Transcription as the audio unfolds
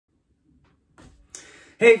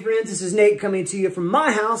Hey friends, this is Nate coming to you from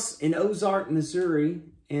my house in Ozark, Missouri.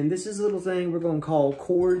 And this is a little thing we're going to call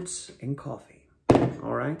Chords and Coffee.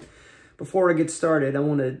 All right. Before I get started, I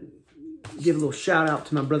want to give a little shout out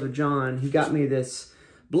to my brother John. He got me this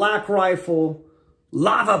Black Rifle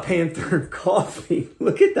Lava Panther coffee.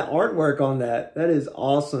 Look at the artwork on that. That is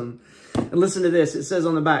awesome. And listen to this. It says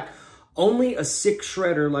on the back, only a sick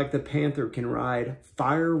shredder like the Panther can ride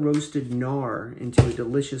fire-roasted gnar into a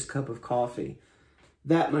delicious cup of coffee.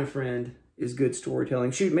 That, my friend, is good storytelling.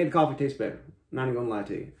 Shoot, made the coffee taste better. Not even gonna lie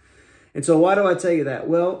to you. And so why do I tell you that?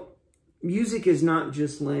 Well, music is not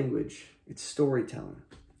just language. It's storytelling.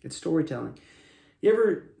 It's storytelling. You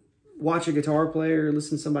ever watch a guitar player,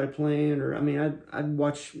 listen to somebody playing, or I mean, I'd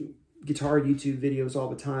watch guitar YouTube videos all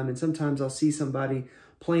the time, and sometimes I'll see somebody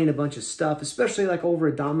playing a bunch of stuff, especially like over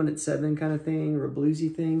a dominant 7 kind of thing or a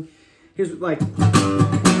bluesy thing. Here's like...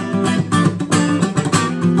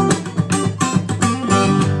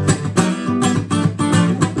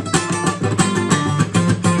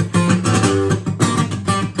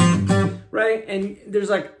 And there's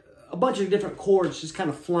like a bunch of different chords just kind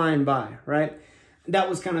of flying by, right? That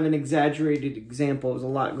was kind of an exaggerated example. There's a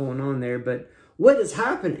lot going on there, but what is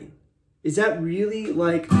happening? Is that really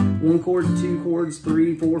like 1 chord, 2 chords,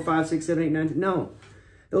 3, 4, 5, 6, 7, 8, 9? No,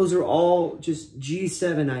 those are all just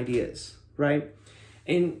G7 ideas, right?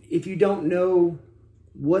 And if you don't know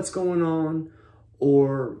what's going on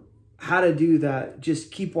or how to do that,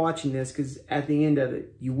 just keep watching this because at the end of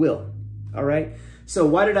it, you will, all right? So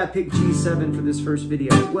why did I pick G7 for this first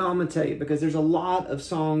video? Well, I'm going to tell you, because there's a lot of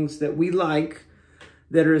songs that we like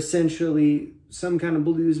that are essentially some kind of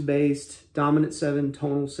blues-based, dominant 7,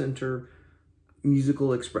 tonal center,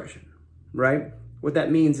 musical expression, right? What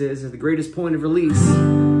that means is that the greatest point of release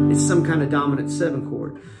is some kind of dominant 7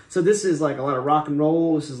 chord. So this is like a lot of rock and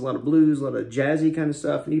roll, this is a lot of blues, a lot of jazzy kind of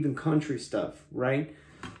stuff, and even country stuff, right?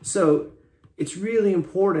 So it's really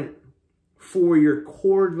important for your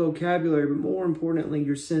chord vocabulary, but more importantly,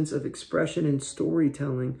 your sense of expression and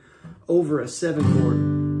storytelling over a 7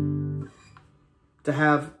 chord. To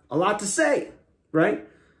have a lot to say, right?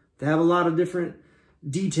 To have a lot of different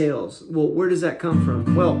details. Well, where does that come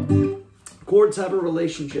from? Well, chords have a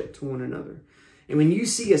relationship to one another. And when you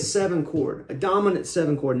see a 7 chord, a dominant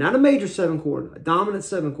 7 chord, not a major 7 chord, a dominant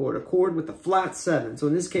 7 chord, a chord with a flat 7. So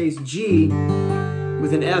in this case, G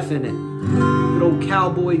with an F in it. Good old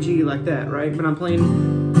cowboy G like that, right? But I'm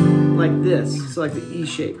playing like this. It's like the E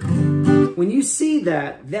shape. When you see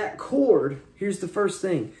that chord, here's the first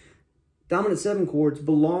thing. Dominant 7 chords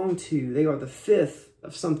belong to, they are the 5th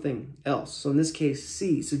of something else. So in this case,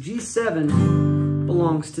 C. So G7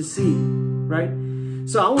 belongs to C, right?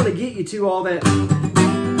 So I want to get you to all that.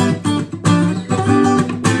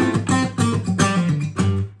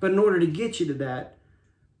 But in order to get you to that,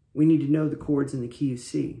 we need to know the chords in the key of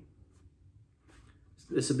C.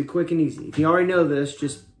 This will be quick and easy. If you already know this,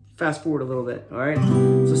 just fast forward a little bit, all right?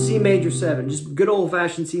 So C major 7, just good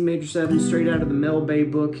old-fashioned C major 7, straight out of the Mel Bay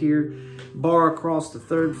book here. Bar across the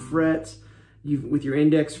 3rd fret. With your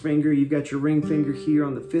index finger, you've got your ring finger here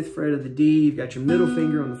on the 5th fret of the D. You've got your middle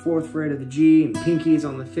finger on the 4th fret of the G, and pinky is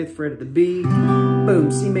on the 5th fret of the B.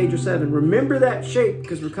 Boom, C major 7. Remember that shape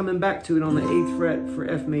because we're coming back to it on the 8th fret for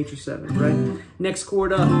F major 7, right? Next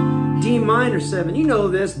chord up, D minor 7. You know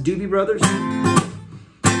this, Doobie Brothers,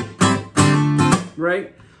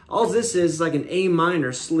 right? All this is like an A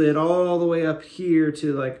minor slid all the way up here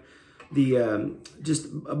to like the, just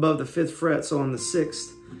above the 5th fret, so on the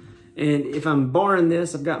 6th. And if I'm barring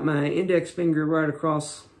this, I've got my index finger right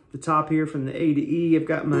across the top here from the A to E. I've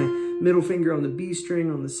got my middle finger on the B string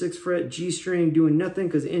on the 6th fret, G string doing nothing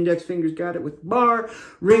because the index finger's got it with bar,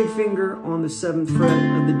 ring finger on the 7th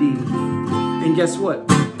fret of the D. And guess what?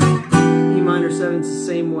 E minor 7's the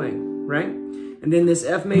same way, right? And then this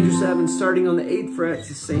F major 7 starting on the 8th fret, it's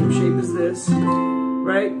the same shape as this,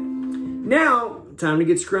 right? Now, time to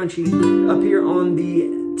get scrunchy. Up here on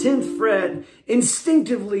the 10th fret,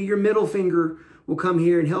 instinctively your middle finger will come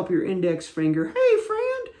here and help your index finger, hey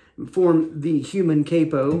friend, form the human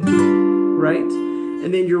capo, right?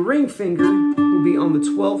 And then your ring finger will be on the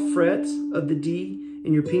 12th fret of the D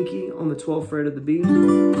and your pinky on the 12th fret of the B.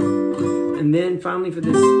 And then finally for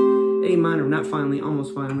this A minor, not finally,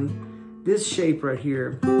 almost finally, this shape right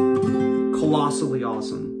here, colossally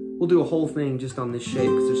awesome. We'll do a whole thing just on this shape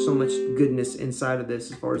because there's so much goodness inside of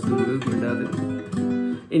this as far as the movement of it.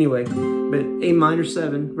 Anyway, but A minor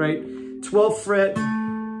 7, right? 12th fret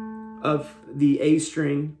of the A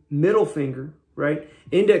string, middle finger, right?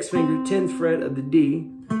 Index finger, 10th fret of the D,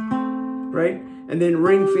 right? And then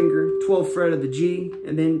ring finger, 12th fret of the G,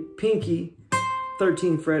 and then pinky,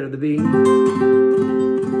 13th fret of the B,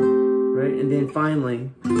 right? And then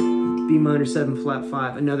finally, B minor 7 flat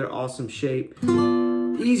 5, another awesome shape.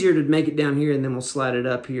 Easier to make it down here, and then we'll slide it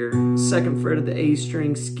up here. 2nd fret of the A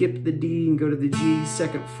string, skip the D and go to the G,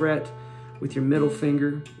 2nd fret with your middle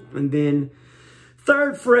finger, and then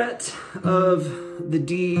 3rd fret of the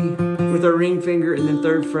D with our ring finger, and then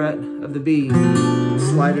 3rd fret of the B.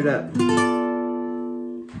 Slide it up.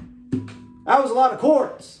 That was a lot of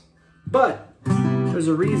chords, but there's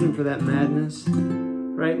a reason for that madness,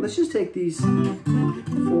 right? Let's just take these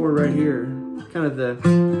 4 right here, kind of the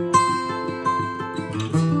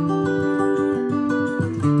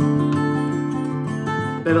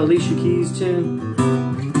that Alicia Keys tune.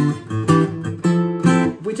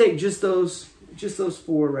 If we take just those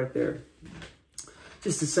 4 right there.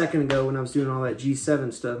 Just a second ago when I was doing all that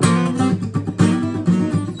G7 stuff.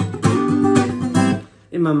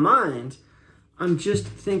 In my mind, I'm just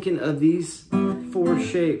thinking of these 4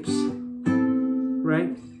 shapes,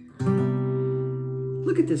 right?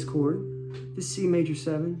 Look at this chord, this C major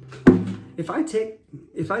 7. If I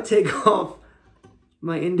take off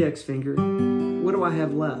my index finger, what do I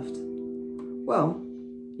have left? Well,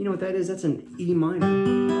 you know what that is? That's an E minor.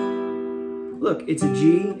 Look, it's a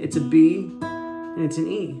G, it's a B, and it's an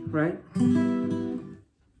E, right?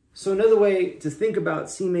 So another way to think about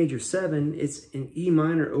C major 7, it's an E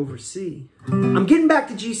minor over C. I'm getting back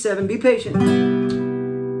to G7, be patient.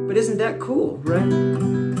 But isn't that cool, right?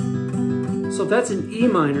 So if that's an E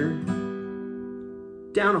minor,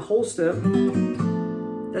 down a whole step,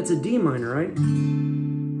 that's a D minor, right?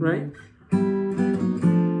 Right?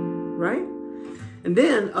 Right? And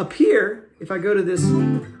then up here, if I go to this,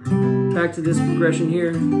 back to this progression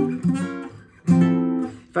here,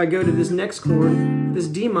 if I go to this next chord, this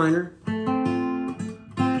D minor,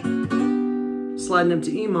 sliding up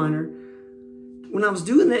to E minor, when I was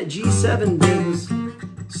doing that G7 days,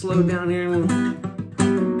 slow down here,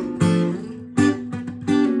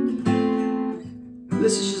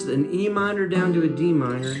 this is just an E minor down to a D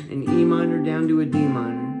minor, an E minor down to a D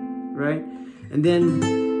minor, right? And then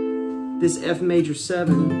this F major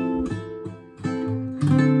 7,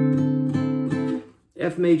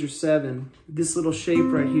 this little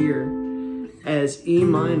shape right here, as E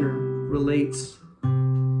minor relates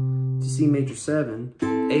to C major 7,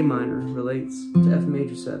 A minor relates to F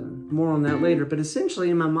major 7. More on that later, but essentially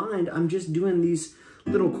in my mind, I'm just doing these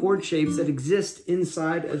little chord shapes that exist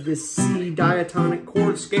inside of this C diatonic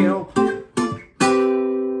chord scale,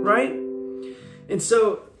 right? And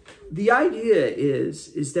so the idea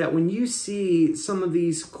is that when you see some of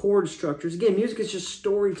these chord structures, again, music is just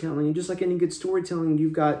storytelling, and just like any good storytelling,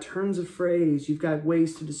 you've got turns of phrase, you've got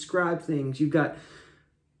ways to describe things, you've got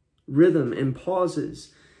rhythm and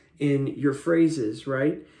pauses in your phrases,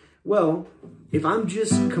 right? Well, if I'm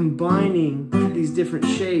just combining these different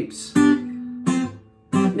shapes,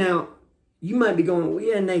 now, you might be going, well,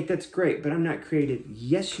 yeah, Nate, that's great, but I'm not creative.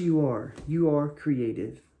 Yes, you are. You are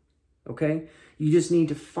creative, okay? You just need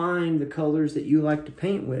to find the colors that you like to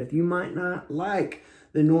paint with. You might not like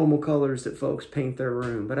the normal colors that folks paint their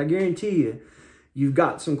room, but I guarantee you, you've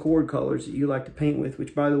got some chord colors that you like to paint with,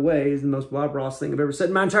 which, by the way, is the most Bob Ross thing I've ever said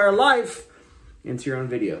in my entire life. And it's here on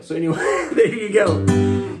video. So anyway, there you go.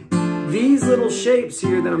 These little shapes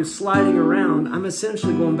here that I'm sliding around, I'm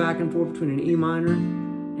essentially going back and forth between an E minor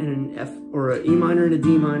and an F, or an E minor and a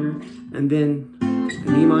D minor, and then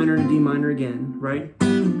an E minor and a D minor again, right?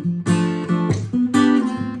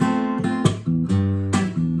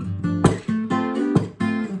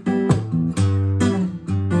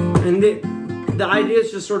 And the ideas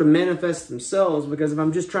just sort of manifest themselves, because if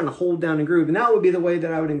I'm just trying to hold down a groove, and that would be the way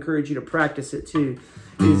that I would encourage you to practice it too,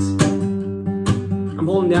 is I'm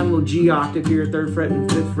holding down a little G octave here, 3rd fret and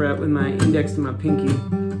 5th fret with my index to my pinky.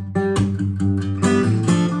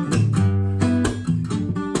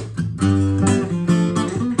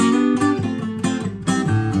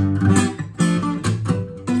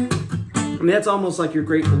 I mean, that's almost like your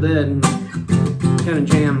Grateful Dead kind of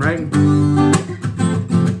jam, right?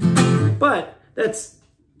 But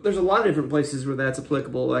there's a lot of different places where that's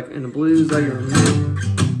applicable, like in the blues, like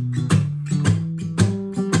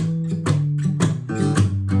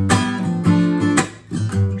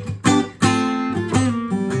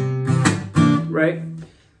right?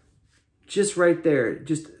 Just right there,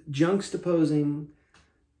 just juxtaposing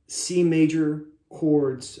C major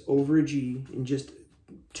chords over a G in just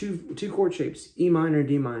two chord shapes, E minor,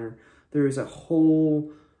 D minor. There is a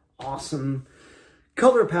whole awesome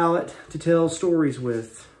color palette to tell stories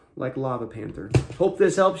with, like Lava Panther. Hope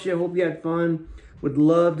this helps you. Hope you had fun. Would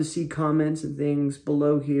love to see comments and things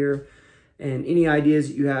below here, and any ideas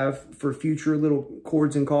that you have for future little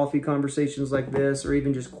chords and coffee conversations like this, or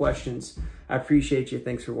even just questions. I appreciate you.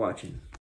 Thanks for watching.